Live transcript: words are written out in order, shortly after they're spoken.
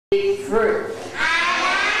Fruit.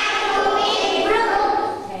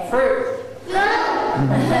 Fruit.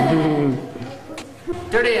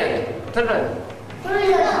 Durian.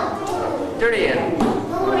 Durian.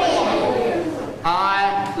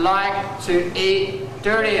 I like to eat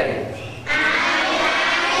durian.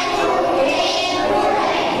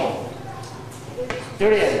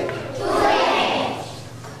 Durian.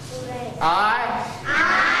 I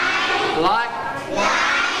like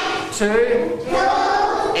to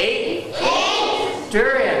eat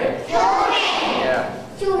durian. Yeah.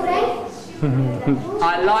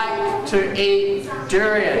 I like to eat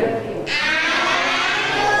durian.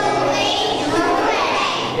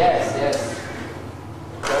 Yes, yes.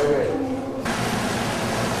 So good.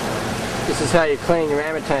 This is how you clean your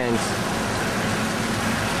rambutan's.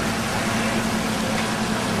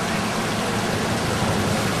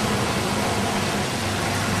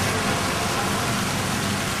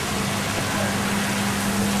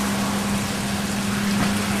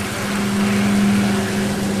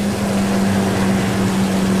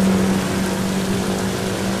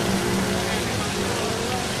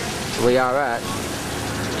 We are at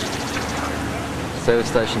service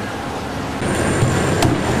station.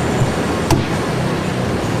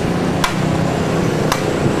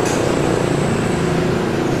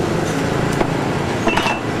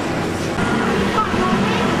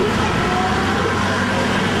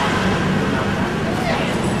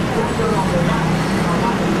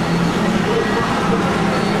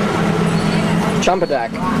 Jumper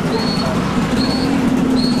deck.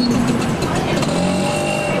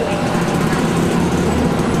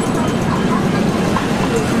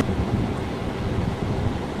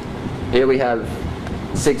 Here we have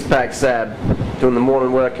six-pack Sab doing the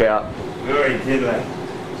morning workout. We already did like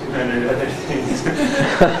 200 other things.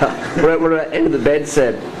 We're at the end of the bed,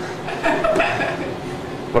 Sab.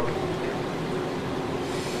 Look.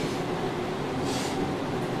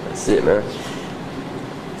 That's it, man.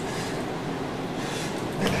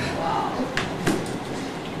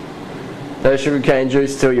 No sugarcane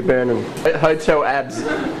juice till you're burning. Hotel abs.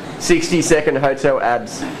 60-second hotel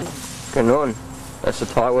abs. Going on. That's the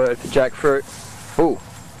Thai word for jackfruit. Ooh,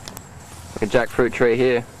 like a jackfruit tree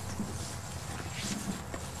here.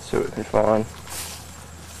 See what we can find.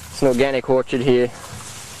 It's an organic orchard here.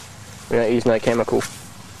 We don't use no chemical.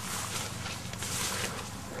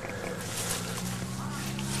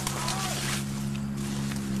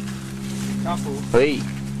 Couple. Hey.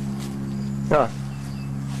 Oh.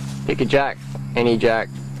 Pick a jack. Any jack.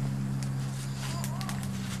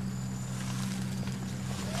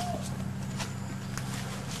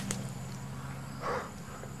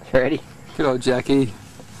 Ready? Good old Jackie.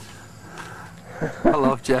 I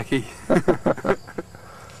love Jackie.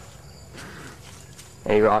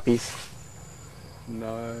 Any rippies?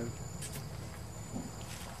 No.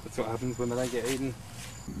 That's what happens when they don't get eaten.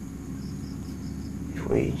 If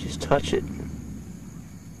we just touch it,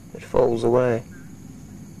 it falls away.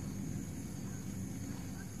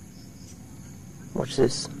 Watch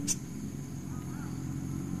this.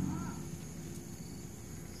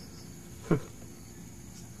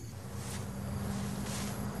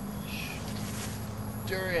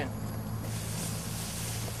 Durian.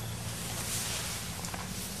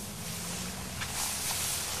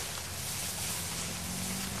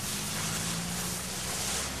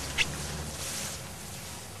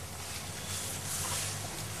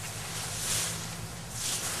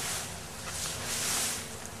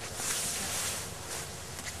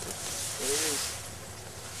 There it is.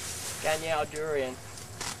 Ganyao durian.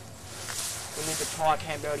 We need the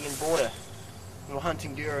Thai-Cambodian border. And we're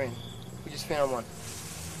hunting durian. We just found one.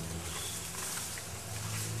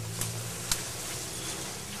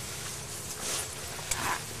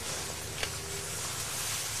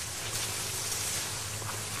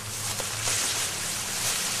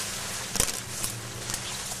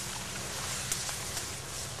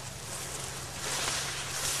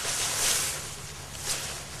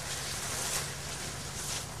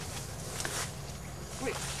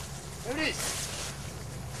 Quick, there it is.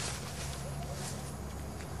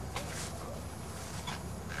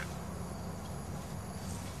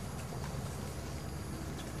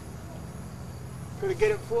 Gotta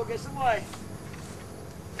get it before it gets away.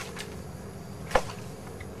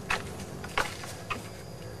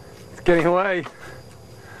 It's getting away.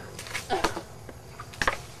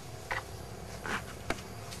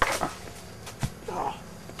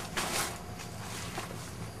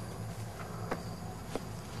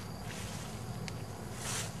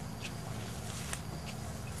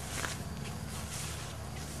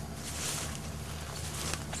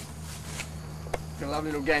 Got a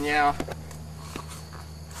lovely little ganyao.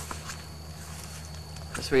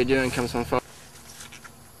 Just what you're doing comes from far.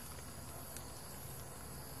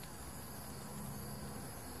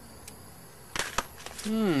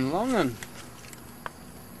 Long one.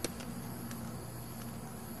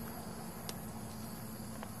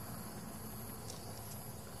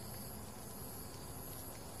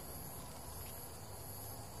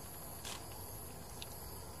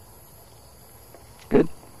 Good.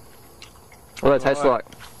 What does it taste like?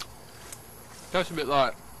 Tastes a bit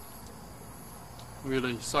like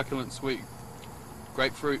really succulent, sweet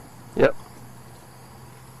grapefruit. Yep.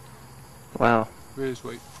 Wow. Really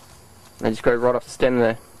sweet. They just go right off the stem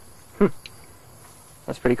there.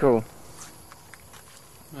 That's pretty cool.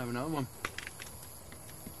 I have another one.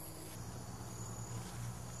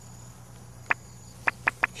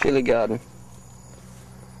 Chili garden.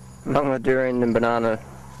 Among the durian and banana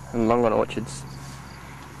and longan orchards.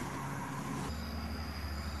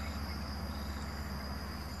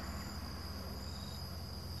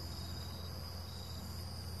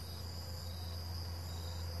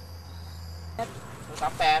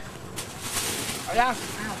 Tám bẹt. Ở ra.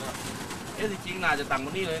 Thế thì chiên nào cho tầm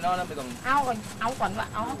con đi rồi nó mới còn áo quần là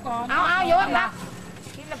áo con áo vô anh ạ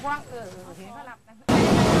cái là quang thì nó làm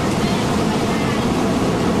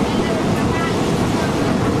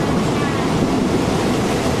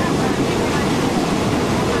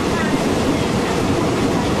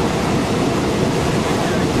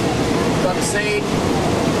Got the seed.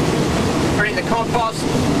 Put in the compost.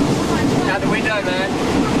 Out the window, man.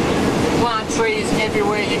 Plant trees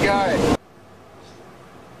everywhere you go.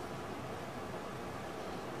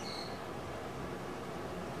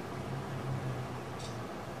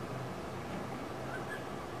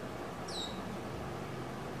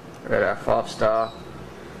 We're at our 5-star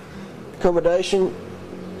accommodation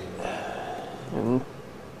in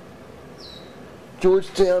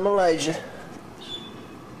Georgetown, Malaysia.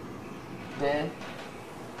 Dan.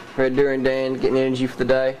 Red Durian Dan, getting energy for the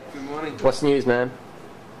day. Good morning. What's news, man?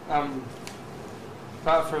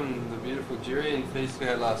 Apart from the beautiful durian feast we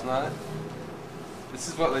had last night, this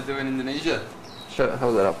is what they do in Indonesia.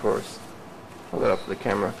 Hold that up for us. Hold that up for the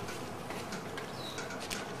camera.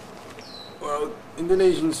 Well,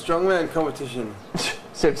 Indonesian strongman competition.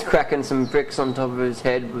 So it's cracking some bricks on top of his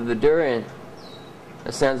head with the durian.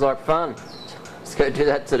 That sounds like fun. Let's go do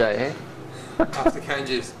that today, eh? After cane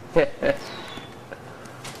juice.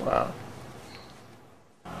 Wow.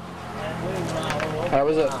 How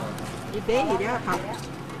was it? y tế gì đó học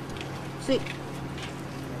suy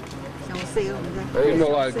xong siêu It's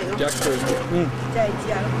more like jackfruit. chơi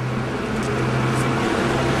chơi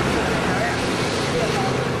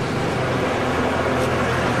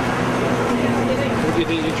What do you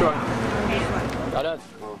think you try? I don't.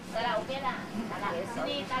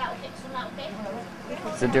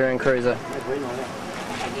 It's a durian cruiser.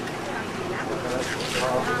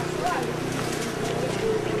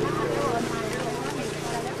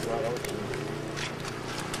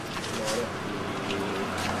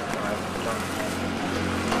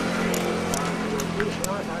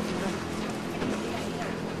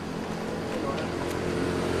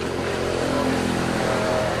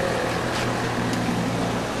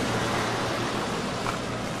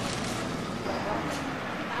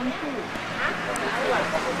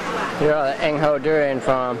 You're at the Eng Ho Durian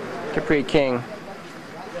Farm, Capri King.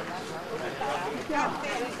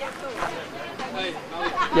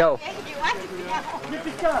 Yo.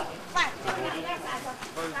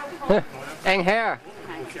 Eng hair.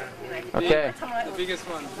 Okay. The biggest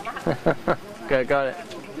one. Okay, got it.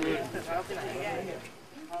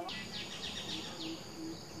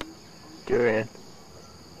 Durian.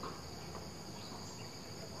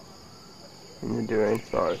 In the durian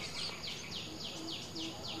forest.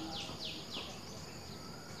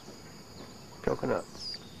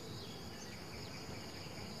 Coconuts.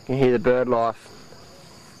 You can hear the bird life.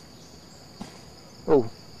 Oh,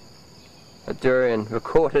 a durian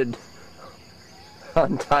recorded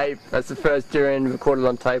on tape. That's the first durian recorded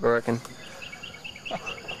on tape, I reckon.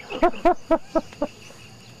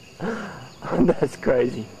 That's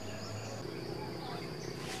crazy.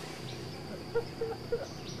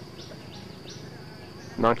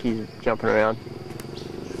 Monkeys jumping around.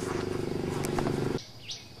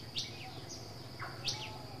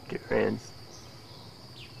 Durians.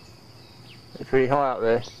 They're pretty high up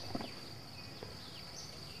there.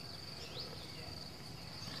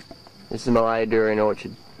 This is Malay Durian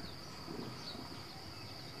Orchard.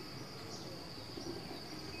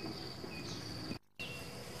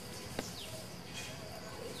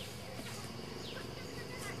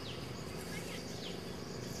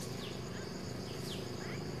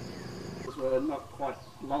 We're not quite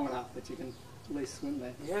long enough that you can at least swim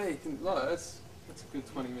there. Yeah, you can. No, that's That's a good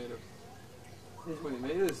 20 metre. 20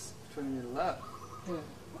 metres, 20 metre lap. Yeah.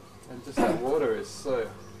 And just that water is so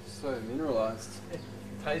mineralised.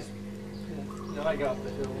 Tastes, you know, I go up the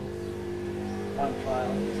hill on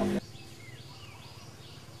trail or something.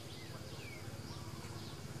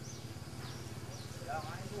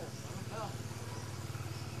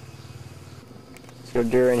 It's got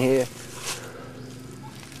durian here.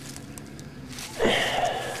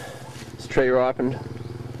 This tree ripened.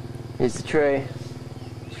 Here's the tree,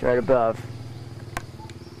 straight above.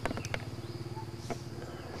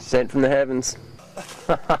 Sent from the heavens.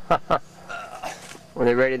 When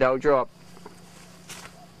they're ready, they'll drop.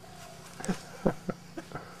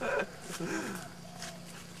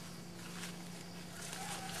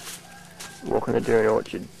 Walking the durian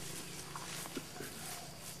orchard.